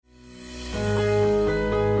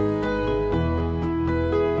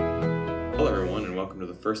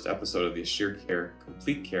first episode of the Assure Care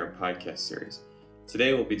Complete Care podcast series.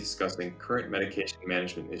 Today we'll be discussing current medication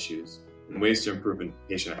management issues and ways to improve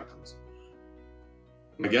patient outcomes.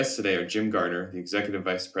 My guests today are Jim Gardner, the Executive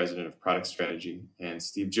Vice President of Product Strategy, and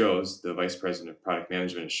Steve Joes, the Vice President of Product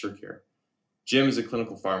Management at Assure Care. Jim is a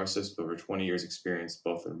clinical pharmacist with over 20 years experience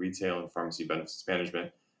both in retail and pharmacy benefits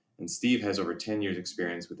management, and Steve has over 10 years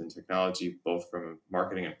experience within technology, both from a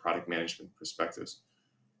marketing and product management perspectives.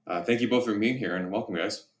 Thank you both for being here, and welcome,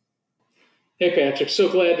 guys. Hey, Patrick. So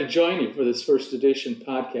glad to join you for this first edition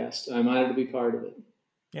podcast. I'm honored to be part of it.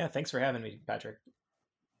 Yeah, thanks for having me, Patrick.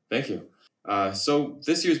 Thank you. So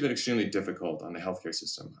this year's been extremely difficult on the healthcare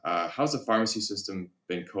system. How's the pharmacy system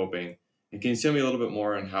been coping? And can you tell me a little bit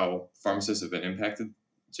more on how pharmacists have been impacted,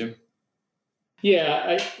 Jim?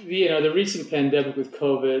 Yeah, the recent pandemic with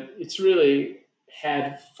COVID, it's really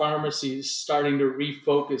had pharmacies starting to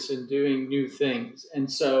refocus and doing new things.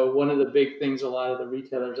 And so one of the big things a lot of the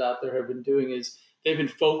retailers out there have been doing is they've been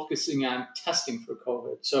focusing on testing for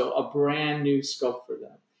COVID. So a brand new scope for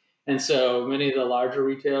them. And so many of the larger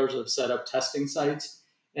retailers have set up testing sites.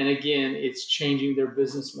 And again, it's changing their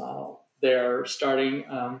business model. They're starting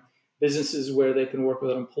businesses where they can work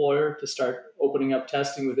with an employer to start opening up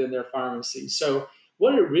testing within their pharmacy. So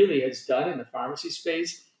what it really has done in the pharmacy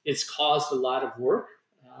space, it's caused a lot of work.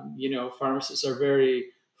 Pharmacists are very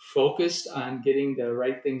focused on getting the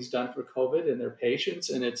right things done for COVID and their patients.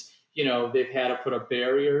 And it's, they've had to put up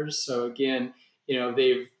barriers. So again,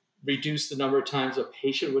 they've reduced the number of times a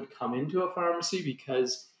patient would come into a pharmacy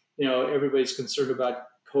because, everybody's concerned about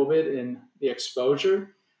COVID and the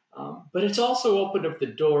exposure. But it's also opened up the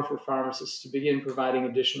door for pharmacists to begin providing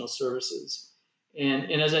additional services.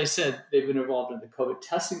 And as I said, they've been involved in the COVID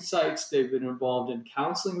testing sites. They've been involved in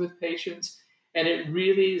counseling with patients. And it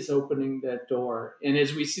really is opening that door. And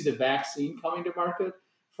as we see the vaccine coming to market,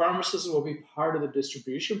 pharmacists will be part of the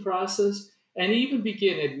distribution process and even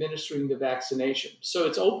begin administering the vaccination. So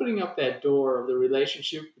it's opening up that door of the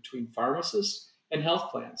relationship between pharmacists and health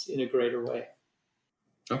plans in a greater way.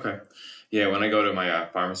 Okay. Yeah, when I go to my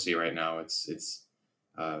pharmacy right now, it's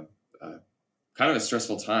kind of a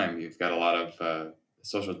stressful time. You've got a lot of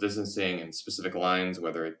social distancing and specific lines,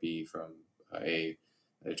 whether it be from a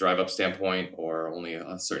drive-up standpoint or only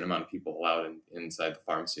a certain amount of people allowed inside the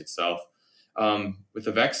pharmacy itself. With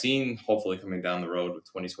the vaccine hopefully coming down the road with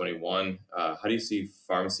 2021, how do you see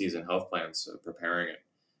pharmacies and health plans preparing it?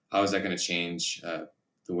 How is that going to change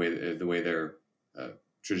the way they're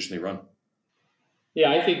traditionally run?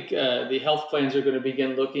 Yeah, I think the health plans are going to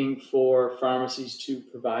begin looking for pharmacies to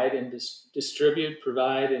provide and distribute,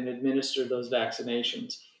 provide, and administer those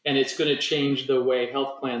vaccinations. And it's going to change the way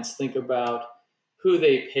health plans think about who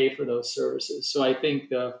they pay for those services. So I think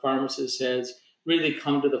the pharmacist has really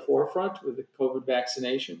come to the forefront with the COVID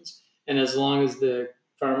vaccinations. And as long as the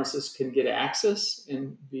pharmacists can get access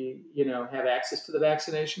and have access to the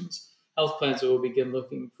vaccinations, health plans will begin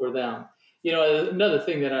looking for them. Another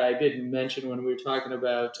thing that I didn't mention when we were talking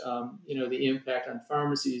about, the impact on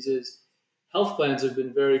pharmacies is health plans have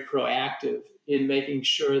been very proactive in making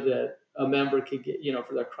sure that a member could get,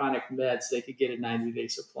 for their chronic meds, they could get a 90-day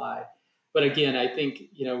supply. But again, I think,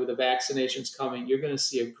 with the vaccinations coming, you're going to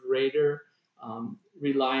see a greater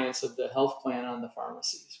reliance of the health plan on the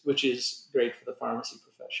pharmacies, which is great for the pharmacy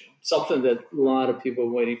profession. Something that a lot of people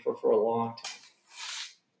are waiting for a long time.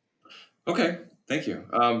 Okay. Thank you.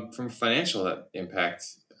 From financial impact,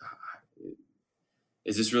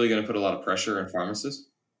 is this really going to put a lot of pressure on pharmacists?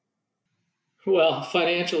 Well,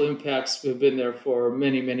 financial impacts have been there for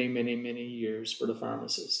many, many, many, many years for the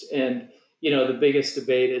pharmacist. And, the biggest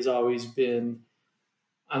debate has always been,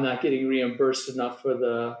 I'm not getting reimbursed enough for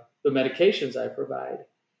the medications I provide.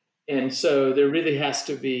 And so there really has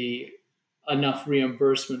to be enough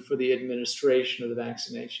reimbursement for the administration of the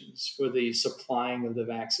vaccinations, for the supplying of the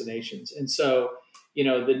vaccinations. And so,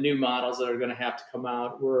 the new models that are going to have to come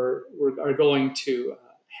out are going to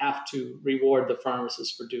have to reward the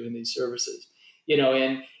pharmacists for doing these services.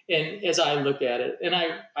 And as I look at it, and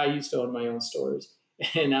I used to own my own stores,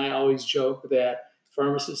 and I always joke that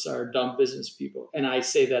pharmacists are dumb business people. And I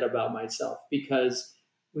say that about myself because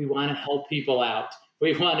we want to help people out.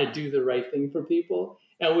 We want to do the right thing for people.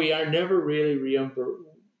 And we are never really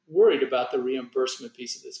worried about the reimbursement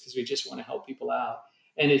piece of this because we just want to help people out.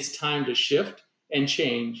 And it's time to shift and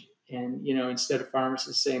change. And, instead of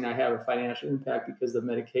pharmacists saying I have a financial impact because the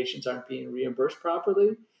medications aren't being reimbursed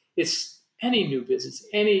properly, it's any new business,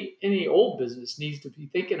 any old business needs to be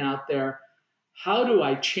thinking out there, how do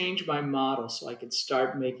I change my model so I can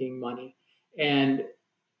start making money? And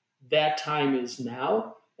that time is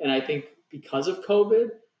now. And I think because of COVID,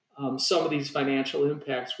 some of these financial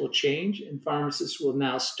impacts will change, and pharmacists will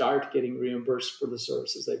now start getting reimbursed for the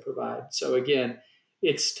services they provide. So again,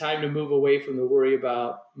 it's time to move away from the worry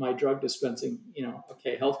about my drug dispensing.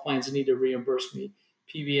 Okay, health plans need to reimburse me,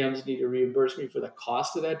 PBMs need to reimburse me for the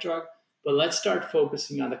cost of that drug, but let's start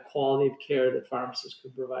focusing on the quality of care that pharmacists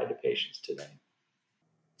can provide to patients today.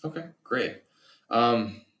 Okay, great.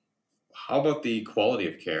 Um, how about the quality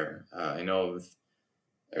of care? I know with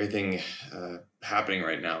everything happening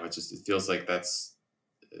right now, it feels like that's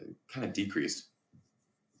kind of decreased.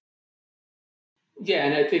 Yeah,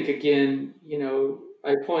 and I think again,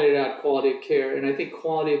 I pointed out quality of care, and I think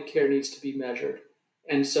quality of care needs to be measured.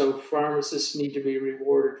 And so pharmacists need to be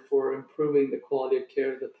rewarded for improving the quality of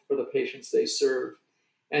care for the patients they serve.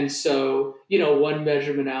 And so, one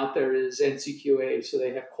measurement out there is NCQA. So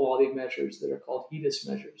they have quality measures that are called HEDIS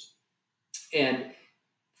measures. And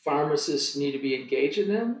pharmacists need to be engaged in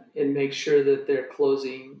them and make sure that they're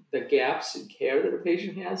closing the gaps in care that a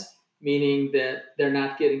patient has, meaning that they're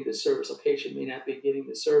not getting the service. A patient may not be getting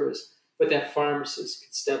the service, but that pharmacist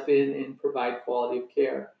could step in and provide quality of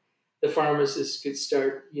care. The pharmacist could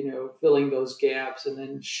start, filling those gaps and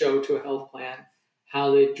then show to a health plan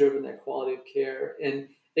how they've driven that quality of care. And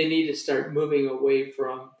they need to start moving away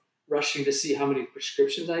from rushing to see how many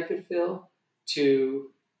prescriptions I could fill to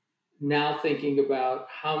now thinking about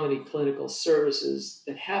how many clinical services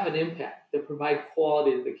that have an impact, that provide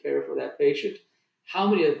quality to the care for that patient. How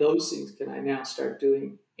many of those things can I now start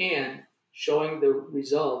doing and showing the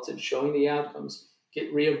results and showing the outcomes,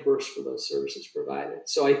 get reimbursed for those services provided?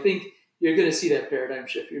 So I think you're going to see that paradigm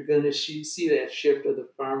shift. You're going to see that shift of the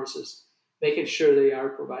pharmacists making sure they are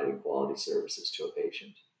providing quality services to a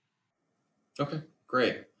patient. Okay,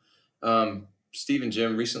 great. Steve and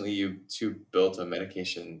Jim, recently you two built a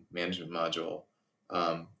medication management module.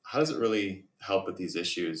 How does it really help with these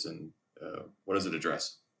issues, and what does it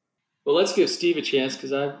address? Well, let's give Steve a chance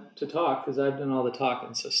because I've done all the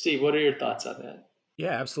talking. So, Steve, what are your thoughts on that?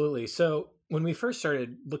 Yeah, absolutely. So when we first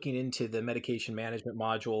started looking into the medication management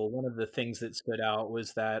module, one of the things that stood out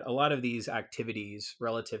was that a lot of these activities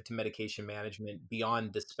relative to medication management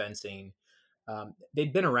beyond dispensing,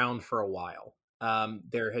 they'd been around for a while.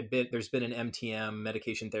 There's been an MTM,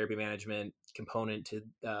 medication therapy management component to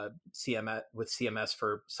CMS with CMS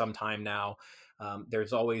for some time now.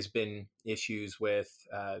 There's always been issues with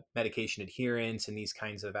medication adherence and these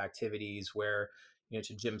kinds of activities where,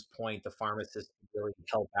 to Jim's point, the pharmacist can really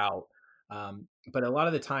help out. But a lot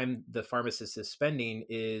of the time, the pharmacist is spending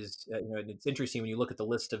is, and it's interesting when you look at the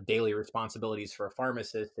list of daily responsibilities for a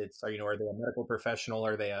pharmacist. It's, are they a medical professional?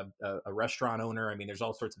 Are they a restaurant owner? I mean, there's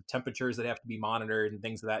all sorts of temperatures that have to be monitored and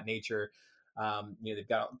things of that nature. They've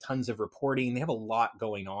got tons of reporting. They have a lot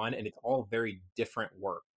going on, and it's all very different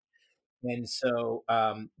work. And so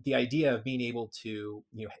the idea of being able to,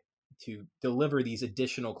 to deliver these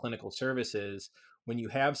additional clinical services when you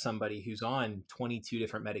have somebody who's on 22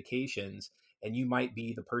 different medications and you might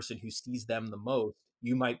be the person who sees them the most,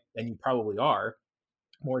 you might, and you probably are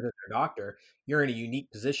more than their doctor, you're in a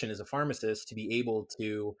unique position as a pharmacist to be able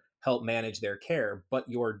to help manage their care. But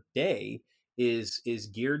your day is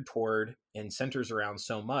geared toward and centers around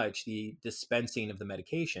so much the dispensing of the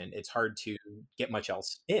medication. It's hard to get much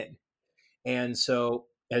else in. And so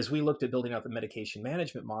as we looked at building out the medication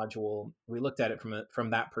management module, we looked at it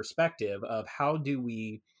from that perspective of how do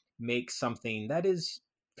we make something that is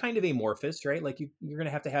kind of amorphous, right? Like you're going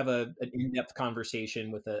to have an in-depth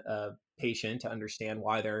conversation with a patient to understand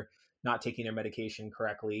why they're not taking their medication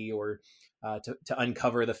correctly, or to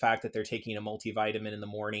uncover the fact that they're taking a multivitamin in the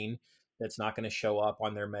morning that's not going to show up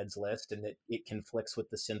on their meds list and that it conflicts with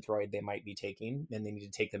the Synthroid they might be taking, and they need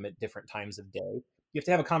to take them at different times of day. You have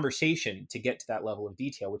to have a conversation to get to that level of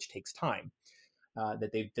detail, which takes time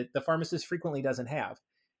that the pharmacist frequently doesn't have.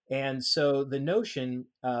 And so the notion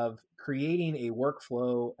of creating a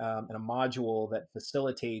workflow and a module that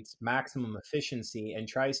facilitates maximum efficiency and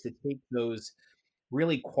tries to take those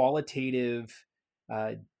really qualitative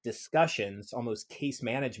discussions, almost case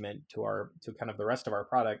management to kind of the rest of our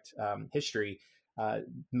product history,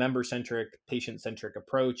 member-centric, patient-centric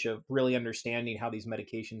approach of really understanding how these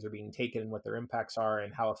medications are being taken and what their impacts are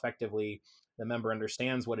and how effectively the member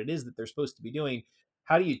understands what it is that they're supposed to be doing.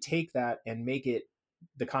 How do you take that and make it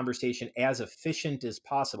the conversation as efficient as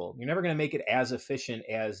possible? You're never going to make it as efficient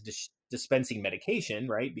as dispensing medication,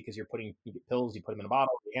 right? Because you get pills, you put them in a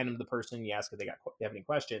bottle, you hand them to the person, you ask if they have any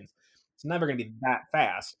questions. It's never going to be that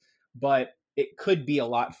fast, but it could be a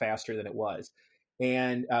lot faster than it was.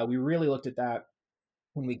 And we really looked at that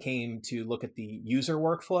when we came to look at the user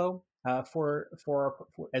workflow for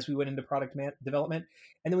as we went into product development.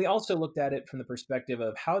 And then we also looked at it from the perspective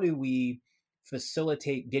of how do we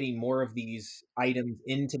facilitate getting more of these items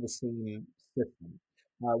into the same system.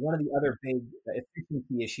 One of the other big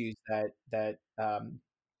efficiency issues that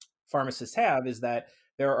pharmacists have is that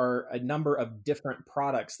there are a number of different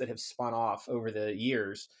products that have spun off over the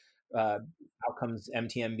years. Uh, Outcomes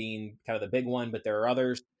MTM being kind of the big one, but there are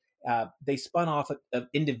others. They spun off of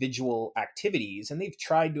individual activities, and they've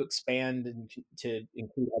tried to expand and to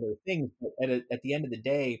include other things. But at the end of the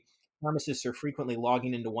day, pharmacists are frequently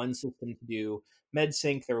logging into one system to do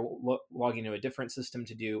MedSync. They're logging into a different system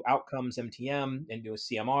to do Outcomes MTM and do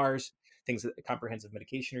CMRs, things that comprehensive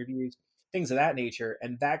medication reviews, things of that nature,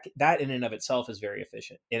 and that in and of itself is very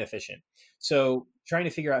inefficient. So trying to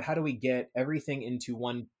figure out how do we get everything into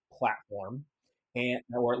one platform, and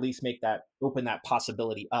or at least make that open that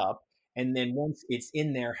possibility up, and then once it's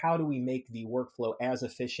in there, how do we make the workflow as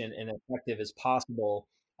efficient and effective as possible,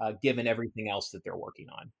 given everything else that they're working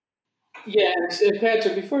on. Yeah, and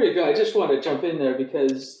Patrick, before you go, I just want to jump in there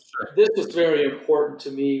because Sure. this was very important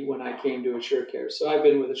to me when I came to AssureCare. So I've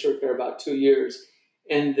been with AssureCare about 2 years,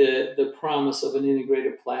 and the promise of an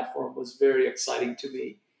integrated platform was very exciting to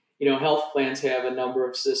me. Health plans have a number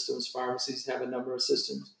of systems, pharmacies have a number of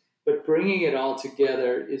systems, but bringing it all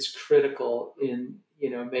together is critical in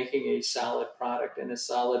making a solid product and a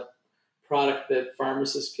solid product that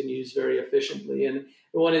pharmacists can use very efficiently. And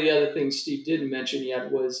one of the other things Steve didn't mention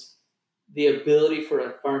yet was the ability for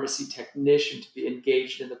a pharmacy technician to be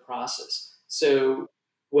engaged in the process. So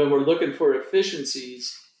when we're looking for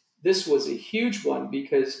efficiencies, this was a huge one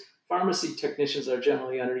because pharmacy technicians are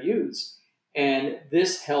generally underused. And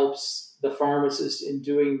this helps the pharmacist in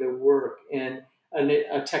doing the work. And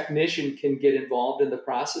a technician can get involved in the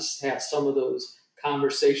process, have some of those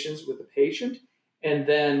conversations with the patient, and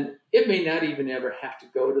then it may not even ever have to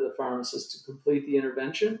go to the pharmacist to complete the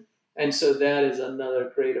intervention. And so that is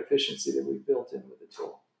another great efficiency that we built in with the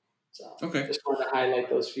tool. So Okay. just want to highlight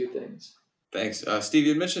those few things. Thanks. Steve,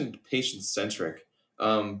 you mentioned patient-centric.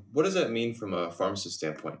 What does that mean from a pharmacist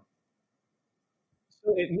standpoint?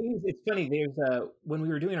 So it means, it's funny, there's when we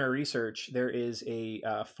were doing our research, there is a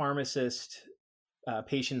pharmacist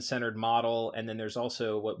patient-centered model, and then there's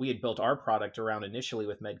also what we had built our product around initially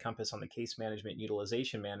with MedCompass on the case management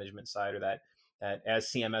utilization management side, or that as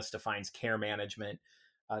CMS defines care management,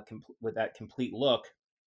 with that complete look.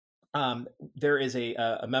 There is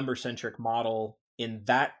a member-centric model in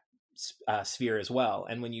that sphere as well.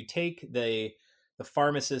 And when you take the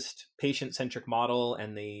pharmacist patient-centric model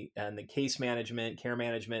and the case management, care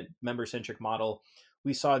management, member-centric model,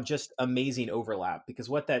 we saw just amazing overlap, because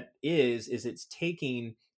what that is it's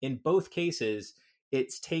taking, in both cases,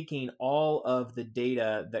 it's taking all of the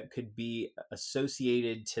data that could be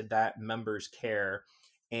associated to that member's care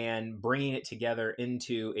and bringing it together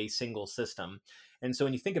into a single system. And so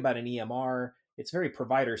when you think about an EMR, it's very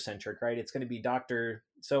provider centric, right? It's going to be Dr.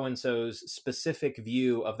 So-and-so's specific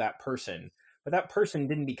view of that person. But that person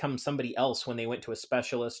didn't become somebody else when they went to a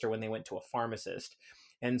specialist or when they went to a pharmacist.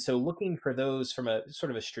 And so looking for those from a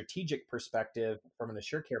sort of a strategic perspective, from an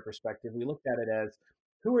AssureCare perspective, we looked at it as,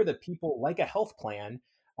 who are the people, like a health plan,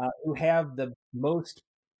 who have the most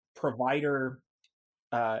provider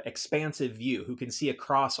expansive view, who can see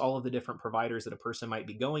across all of the different providers that a person might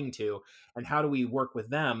be going to, and how do we work with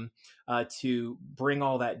them to bring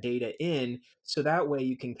all that data in, so that way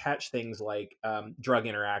you can catch things like drug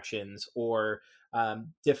interactions or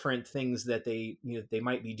different things that they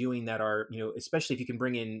might be doing that are, especially if you can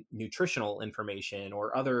bring in nutritional information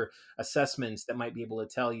or other assessments that might be able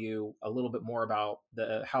to tell you a little bit more about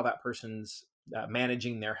how that person's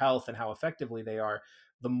managing their health and how effectively they are.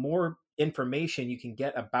 The more information you can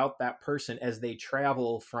get about that person as they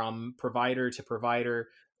travel from provider to provider,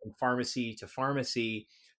 from pharmacy to pharmacy,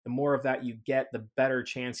 the more of that you get, the better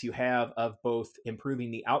chance you have of both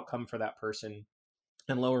improving the outcome for that person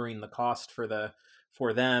and lowering the cost for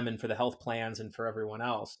them and for the health plans and for everyone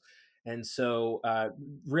else. And so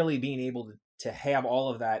really being able to have all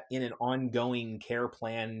of that in an ongoing care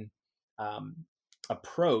plan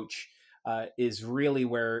approach is really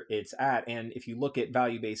where it's at. And if you look at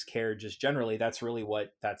value-based care just generally, that's really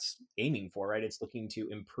what that's aiming for, right? It's looking to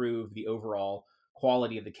improve the overall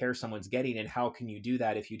quality of the care someone's getting. And how can you do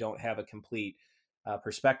that if you don't have a complete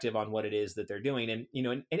perspective on what it is that they're doing? And,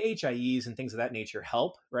 and HIEs and things of that nature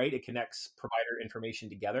help, right? It connects provider information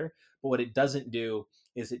together. But what it doesn't do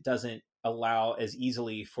is it doesn't allow as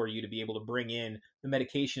easily for you to be able to bring in the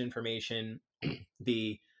medication information,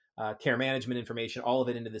 the care management information, all of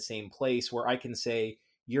it into the same place, where I can say,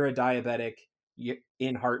 you're a diabetic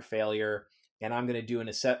in heart failure, and I'm going to do I'm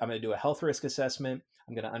going to do a health risk assessment.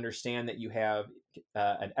 I'm going to understand that you have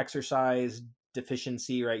an exercise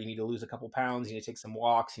deficiency, right? You need to lose a couple pounds, you need to take some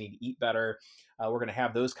walks, you need to eat better. We're going to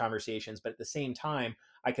have those conversations. But at the same time,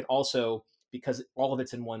 I can also, because all of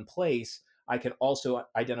it's in one place, I can also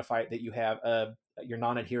identify that you have you're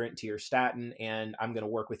non-adherent to your statin, and I'm going to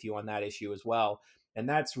work with you on that issue as well. And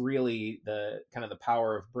that's really the kind of the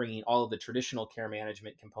power of bringing all of the traditional care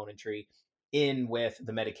management componentry in with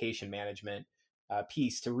the medication management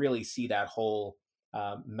piece to really see that whole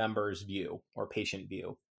member's view or patient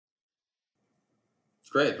view.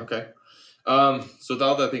 Great. Okay. So with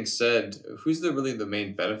all that being said, who's really the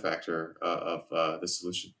main benefactor of the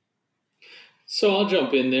solution? So I'll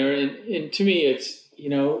jump in there. And to me, it's,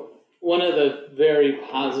 one of the very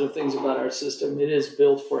positive things about our system, it is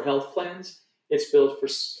built for health plans. It's built for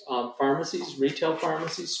pharmacies, retail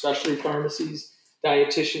pharmacies, specialty pharmacies.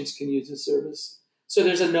 Dietitians can use the service. So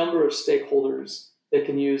there's a number of stakeholders that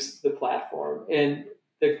can use the platform. And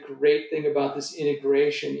the great thing about this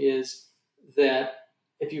integration is that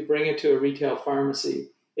if you bring it to a retail pharmacy,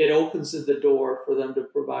 it opens the door for them to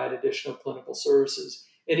provide additional clinical services.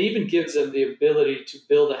 It even gives them the ability to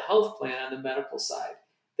build a health plan on the medical side.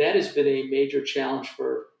 That has been a major challenge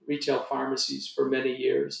for retail pharmacies for many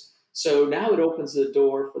years. So now it opens the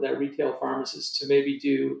door for that retail pharmacist to maybe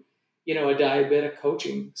do, a diabetic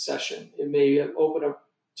coaching session. It may open up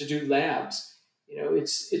to do labs.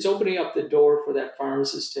 It's opening up the door for that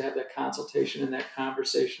pharmacist to have that consultation and that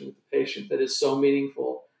conversation with the patient that is so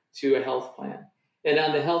meaningful to a health plan. And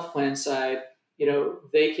on the health plan side,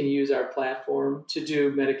 they can use our platform to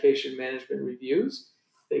do medication management reviews.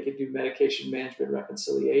 They can do medication management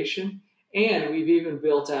reconciliation. And we've even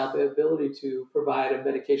built out the ability to provide a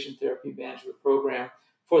medication therapy management program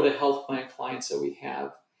for the health plan clients that we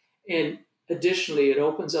have. And additionally, it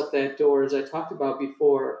opens up that door, as I talked about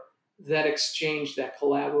before, that exchange, that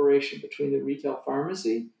collaboration between the retail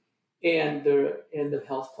pharmacy and the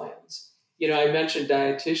health plans. I mentioned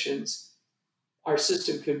dietitians. Our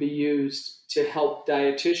system could be used to help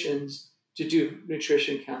dietitians to do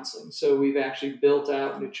nutrition counseling. So we've actually built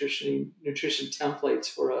out nutrition templates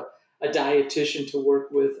for a dietitian to work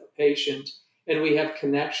with a patient, and we have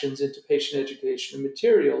connections into patient education and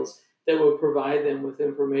materials that will provide them with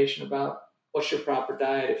information about what's your proper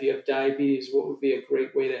diet. If you have diabetes, what would be a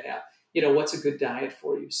great way to have, what's a good diet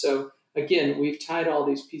for you. So again, we've tied all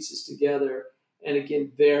these pieces together, and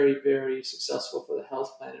again, very, very successful for the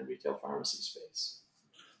health plan and retail pharmacy space.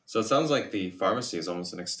 So it sounds like the pharmacy is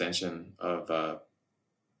almost an extension of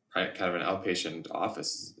kind of an outpatient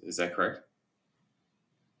office. Is that correct?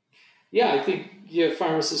 Yeah, I think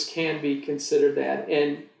pharmacists can be considered that.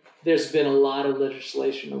 And there's been a lot of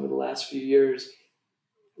legislation over the last few years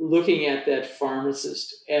looking at that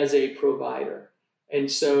pharmacist as a provider.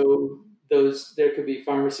 And so there could be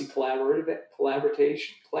pharmacy collaborative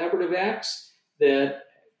acts that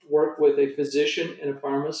work with a physician and a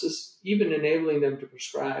pharmacist, even enabling them to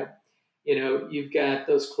prescribe. You've got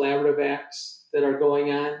those collaborative acts that are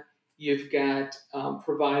going on. You've got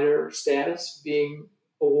provider status being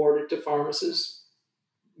awarded to pharmacists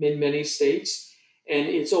in many states, and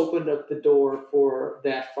it's opened up the door for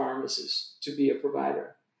that pharmacist to be a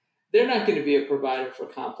provider. They're not going to be a provider for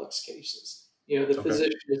complex cases. The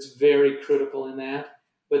physician is very critical in that,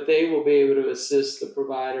 but they will be able to assist the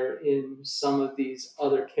provider in some of these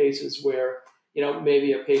other cases where,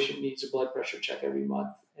 maybe a patient needs a blood pressure check every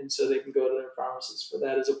month. And so they can go to their pharmacist for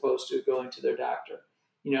that as opposed to going to their doctor.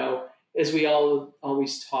 As we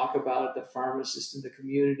always talk about the pharmacist in the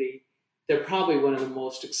community, they're probably one of the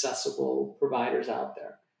most accessible providers out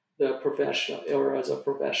there. The professional, or as a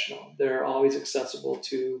professional, they're always accessible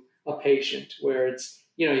to a patient where it's,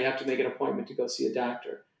 you have to make an appointment to go see a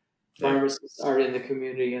doctor. Yeah. Pharmacists are in the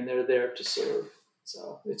community and they're there to serve.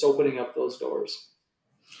 So it's opening up those doors.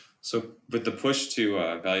 So with the push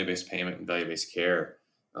to value-based payment and value-based care,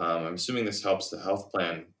 I'm assuming this helps the health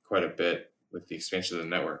plan quite a bit with the expansion of the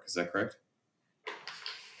network. Is that correct?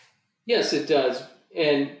 Yes, it does.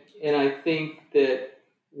 And I think that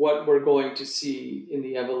what we're going to see in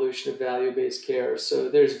the evolution of value-based care, so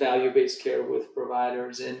there's value-based care with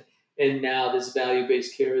providers, and now this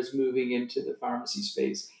value-based care is moving into the pharmacy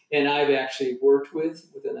space. And I've actually worked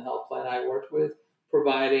within the health plan I worked with,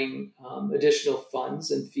 providing additional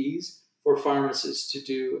funds and fees for pharmacists to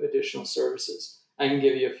do additional services. I can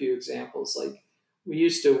give you a few examples. Like, we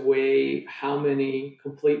used to weigh how many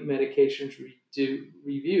complete medications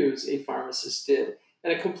reviews a pharmacist did.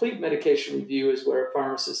 And a complete medication review is where a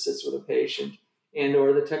pharmacist sits with a patient and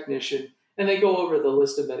or the technician, and they go over the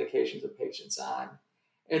list of medications the patient's on.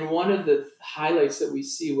 And one of the highlights that we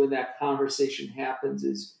see when that conversation happens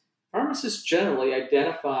is pharmacists generally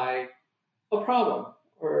identify a problem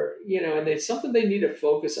or, and it's something they need to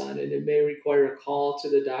focus on, and it may require a call to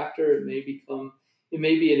the doctor. It may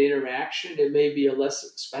be an interaction. It may be a less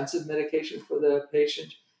expensive medication for the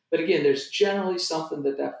patient. But again, there's generally something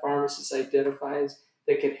that pharmacist identifies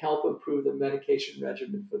that can help improve the medication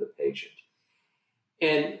regimen for the patient.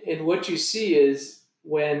 And what you see is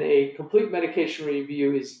when a complete medication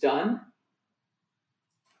review is done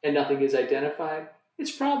and nothing is identified,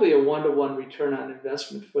 it's probably a one-to-one return on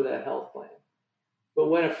investment for that health plan. But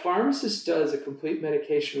when a pharmacist does a complete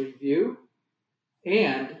medication review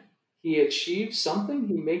and he achieves something,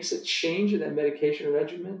 he makes a change in that medication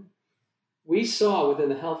regimen, we saw within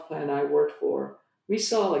the health plan I worked for, we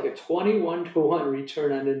saw like a 21-to-1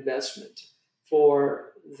 return on investment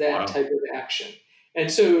for that type of action. And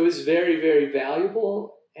so it was very, very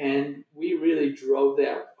valuable, and we really drove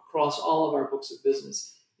that across all of our books of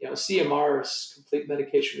business. CMR's complete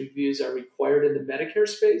medication reviews are required in the Medicare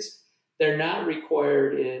space. They're not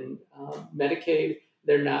required in Medicaid.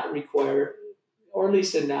 They're not required, or at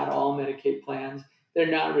least in not all Medicaid plans. They're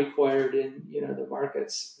not required in the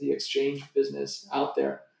markets, the exchange business out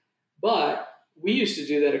there. But we used to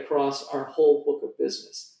do that across our whole book of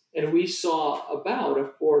business. And we saw about a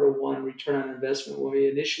 4-to-1 return on investment when we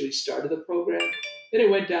initially started the program. Then it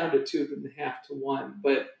went down to 2.5-to-1.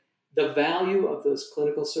 But the value of those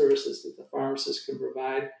clinical services that the pharmacist can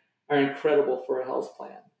provide are incredible for a health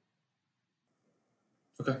plan.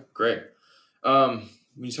 Okay, great. When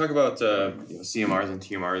you talk about CMRs and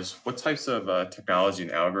TMRs, what types of technology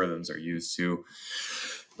and algorithms are used to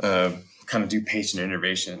kind of do patient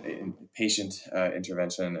intervention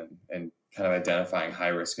and kind of identifying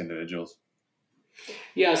high-risk individuals?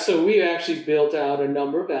 Yeah, so we actually built out a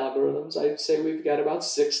number of algorithms. I'd say we've got about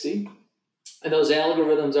 60. And those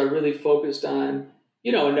algorithms are really focused on,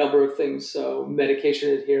 a number of things. So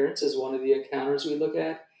medication adherence is one of the encounters we look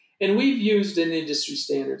at. And we've used an industry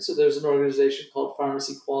standard. So there's an organization called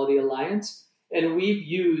Pharmacy Quality Alliance, and we've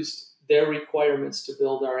used their requirements to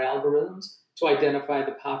build our algorithms to identify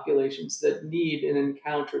the populations that need an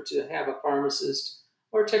encounter to have a pharmacist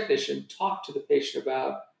or technician talk to the patient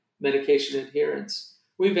about medication adherence.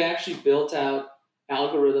 We've actually built out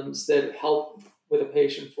algorithms that help with a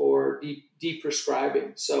patient for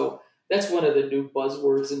deprescribing. So that's one of the new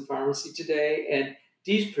buzzwords in pharmacy today. And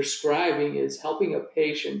deprescribing is helping a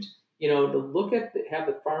patient, to have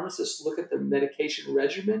the pharmacist look at the medication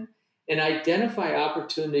regimen and identify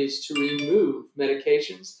opportunities to remove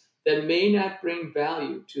medications that may not bring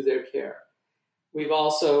value to their care. We've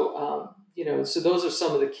also, so those are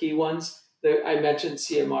some of the key ones. I mentioned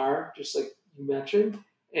CMR, just like you mentioned.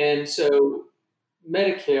 And so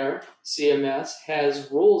Medicare, CMS, has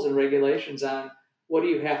rules and regulations on what do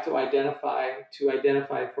you have to identify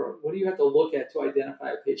what do you have to look at to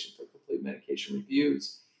identify a patient for complete medication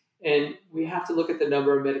reviews. And we have to look at the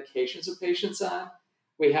number of medications a patient's on.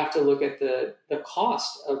 We have to look at the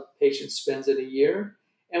cost a patient spends in a year.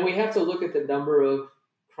 And we have to look at the number of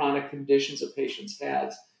chronic conditions a patient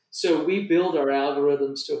has. So we build our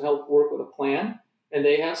algorithms to help work with a plan, and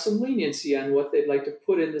they have some leniency on what they'd like to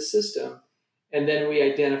put in the system. And then we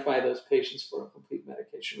identify those patients for a complete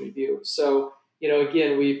medication review. So,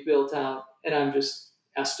 again, we've built out, and I'm just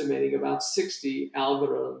estimating about 60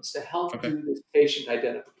 algorithms to help do this patient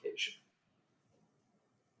identification.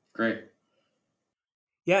 Great.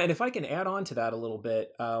 Yeah, and if I can add on to that a little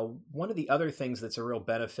bit, one of the other things that's a real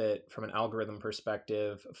benefit from an algorithm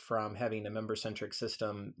perspective from having a member-centric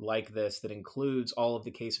system like this that includes all of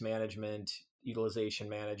the case management, utilization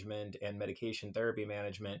management, and medication therapy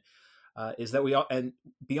management is that and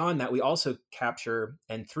beyond that, we also capture,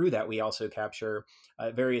 and through that, we also capture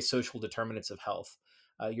various social determinants of health.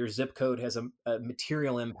 Your zip code has a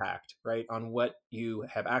material impact, right, on what you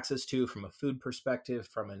have access to from a food perspective,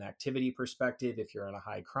 from an activity perspective. If you're in a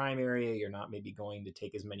high crime area, you're not maybe going to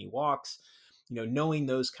take as many walks, knowing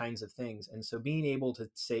those kinds of things. And so being able to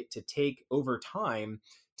take over time,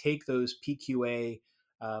 take those PQA,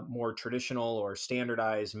 more traditional or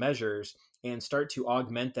standardized measures and start to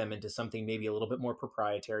augment them into something maybe a little bit more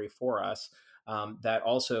proprietary for us. That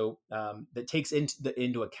also that takes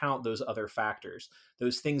into account those other factors,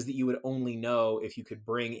 those things that you would only know if you could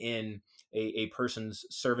bring in a person's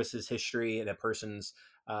services history and a person's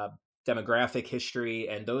demographic history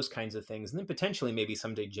and those kinds of things, and then potentially maybe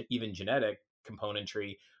someday even genetic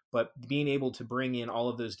componentry. But being able to bring in all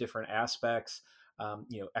of those different aspects,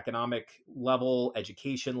 economic level,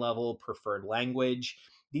 education level, preferred language.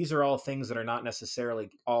 These are all things that are not necessarily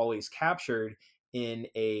always captured in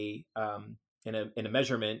a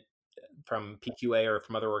measurement from PQA or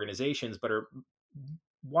from other organizations, but are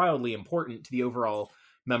wildly important to the overall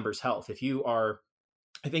member's health. If you are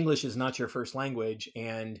if English is not your first language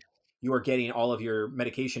and you are getting all of your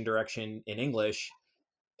medication direction in English,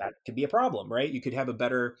 that could be a problem, right? You could have a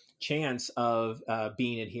better chance of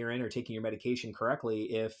being adherent or taking your medication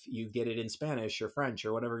correctly if you get it in Spanish or French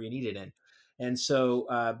or whatever you need it in. And so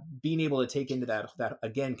being able to take into that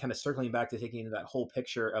again, kind of circling back to taking into that whole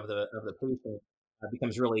picture of the patient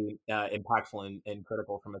becomes really impactful and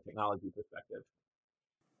critical from a technology perspective.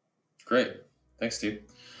 Great. Thanks, Steve.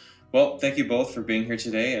 Well, thank you both for being here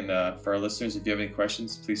today. And for our listeners, if you have any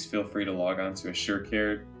questions, please feel free to log on to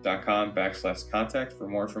assurecare.com/contact for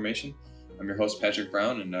more information. I'm your host, Patrick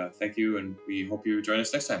Brown, and thank you. And we hope you join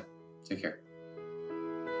us next time. Take care.